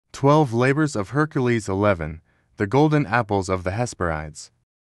12 labors of Hercules. 11. The golden apples of the Hesperides.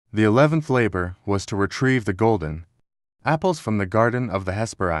 The 11th labor was to retrieve the golden apples from the garden of the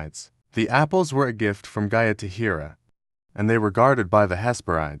Hesperides. The apples were a gift from Gaia to Hera, and they were guarded by the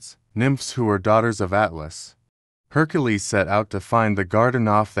Hesperides, nymphs who were daughters of Atlas. Hercules set out to find the garden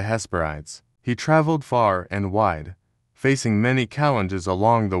of the Hesperides. He traveled far and wide, facing many challenges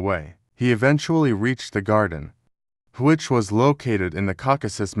along the way. He eventually reached the garden, which was located in the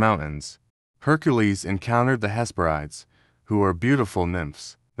Caucasus Mountains. Hercules encountered the Hesperides, who were beautiful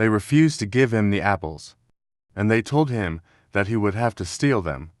nymphs. They refused to give him the apples, and they told him that he would have to steal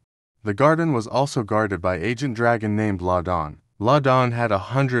them. The garden was also guarded by an ancient dragon named Laudon. Laudon had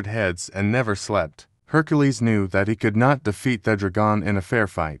 100 heads and never slept. Hercules knew that he could not defeat the dragon in a fair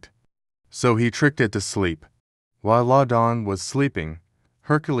fight, so he tricked it to sleep. While Laudon was sleeping,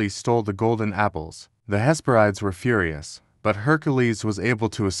 Hercules stole the golden apples. The Hesperides were furious, but Hercules was able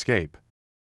to escape.